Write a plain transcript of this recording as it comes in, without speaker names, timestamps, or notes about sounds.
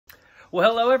Well,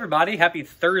 hello everybody. Happy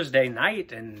Thursday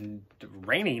night and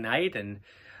rainy night and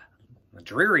a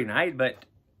dreary night, but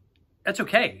that's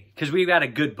okay because we've got a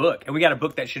good book and we got a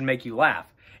book that should make you laugh.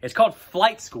 It's called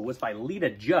Flight School. It's by Lita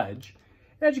Judge.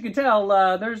 As you can tell,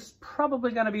 there's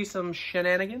probably going to be some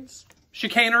shenanigans,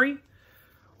 chicanery,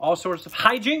 all sorts of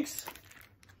hijinks,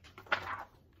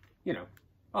 you know,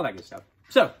 all that good stuff.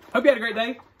 So, hope you had a great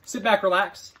day. Sit back,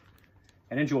 relax,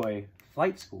 and enjoy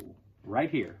Flight School right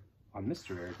here on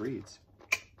Mr. Eric Reads.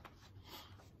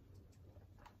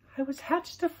 I was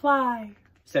hatched to fly,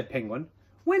 said Penguin.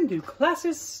 When do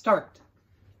classes start?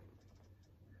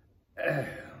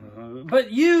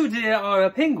 But you are a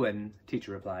penguin,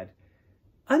 teacher replied.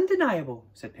 Undeniable,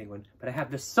 said Penguin, but I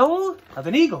have the soul of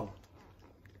an eagle.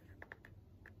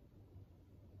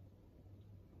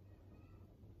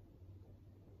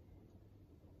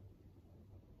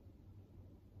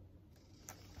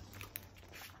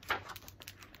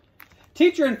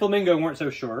 Teacher and Flamingo weren't so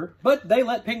sure, but they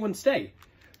let Penguin stay.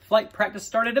 Flight practice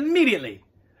started immediately.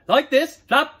 Like this,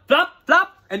 flop, flop,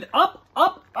 flop, and up,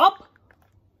 up, up.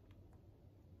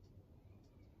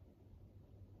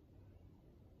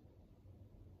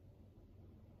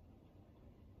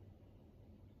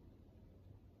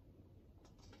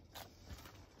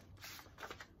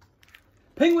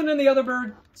 Penguin and the other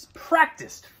birds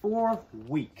practiced for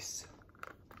weeks.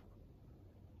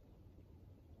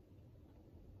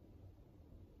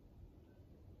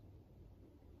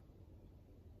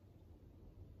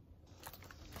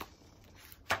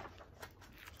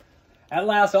 At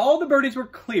last, all the birdies were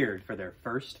cleared for their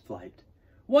first flight.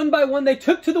 One by one, they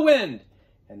took to the wind.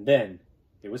 And then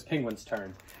it was Penguin's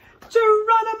turn.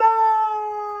 Geronimo!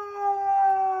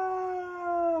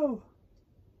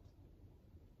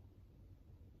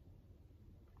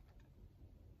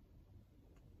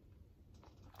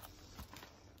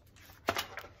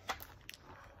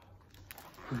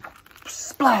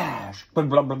 Splash! Glub,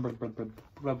 glub, glub, glub, glub,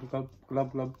 glub, glub,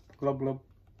 glub, glub, glub, glub.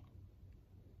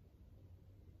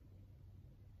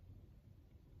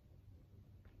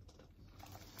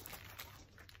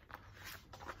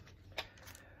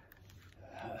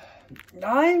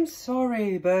 I'm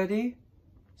sorry, Birdie,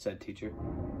 said teacher,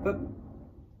 but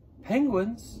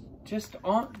penguins just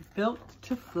aren't built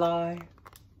to fly.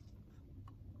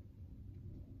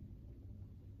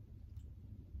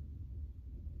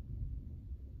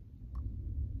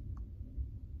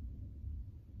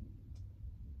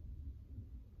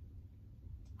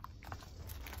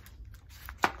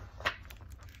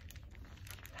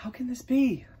 How can this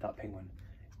be? Thought Penguin.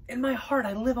 In my heart,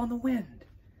 I live on the wind.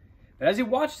 But as he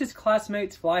watched his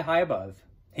classmates fly high above,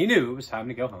 he knew it was time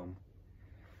to go home.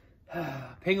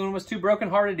 Penguin was too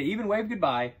broken-hearted to even wave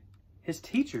goodbye. His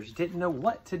teachers didn't know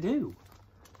what to do.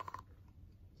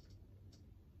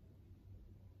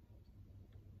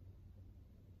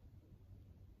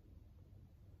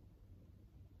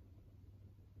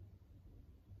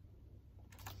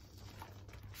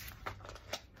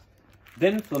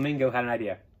 Then Flamingo had an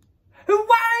idea.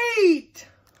 Wait!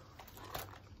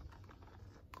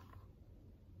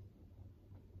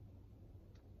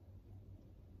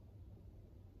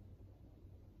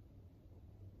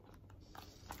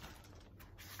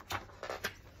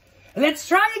 Let's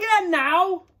try again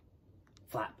now.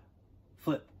 Flap,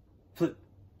 flip, flip,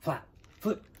 flap,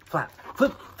 flip, flap,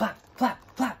 flip, flap,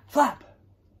 flap, flap, flap.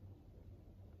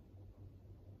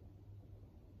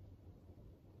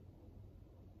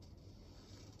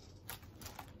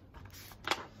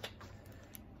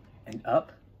 And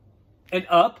up, and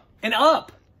up, and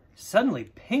up. Suddenly,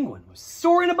 Penguin was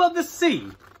soaring above the sea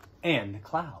and the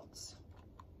clouds.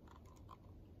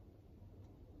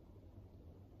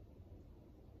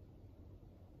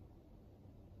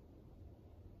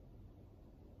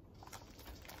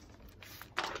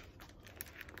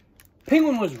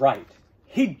 Penguin was right.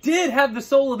 He did have the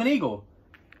soul of an eagle.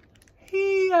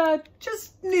 He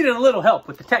just needed a little help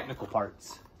with the technical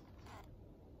parts.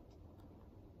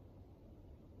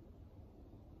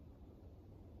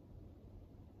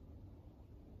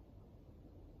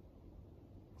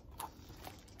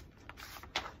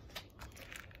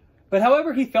 But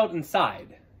however he felt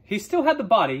inside, he still had the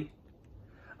body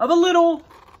of a little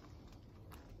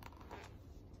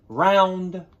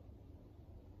round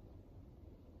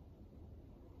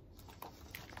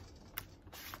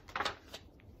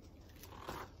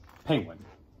penguin.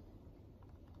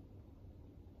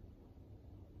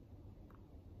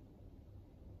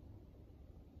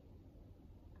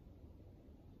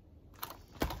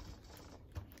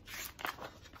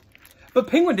 But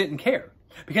Penguin didn't care,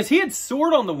 because he had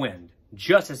soared on the wind,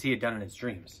 just as he had done in his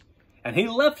dreams. And he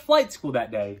left flight school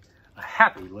that day, a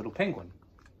happy little penguin.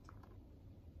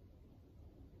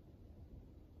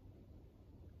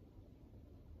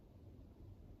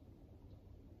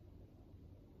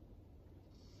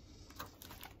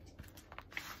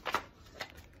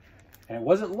 And it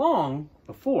wasn't long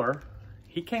before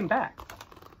he came back.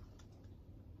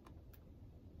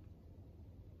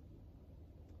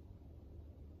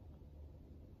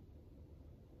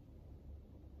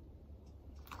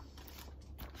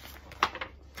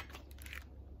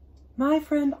 My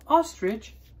friend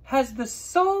Ostrich has the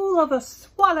soul of a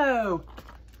swallow.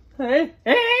 Hey,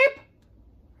 hey!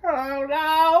 Oh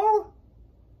no!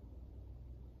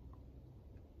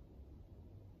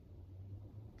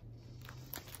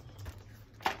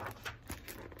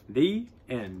 The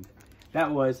end.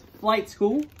 That was Flight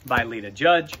School by Lita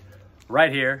Judge, right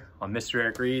here on Mr.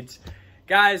 Eric Reads.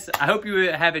 Guys, I hope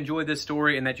you have enjoyed this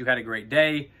story and that you had a great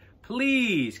day.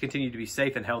 Please continue to be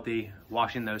safe and healthy,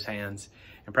 washing those hands,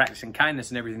 and practicing kindness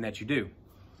in everything that you do.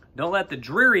 Don't let the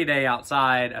dreary day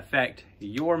outside affect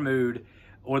your mood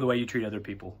or the way you treat other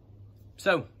people.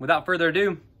 So, without further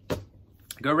ado,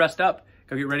 go rest up,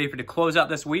 go get ready to close out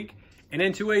this week and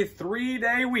into a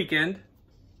 3-day weekend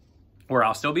where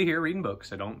I'll still be here reading books,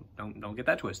 so don't get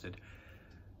that twisted.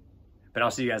 But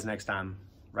I'll see you guys next time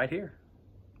right here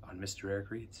on Mr.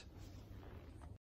 Eric Reads.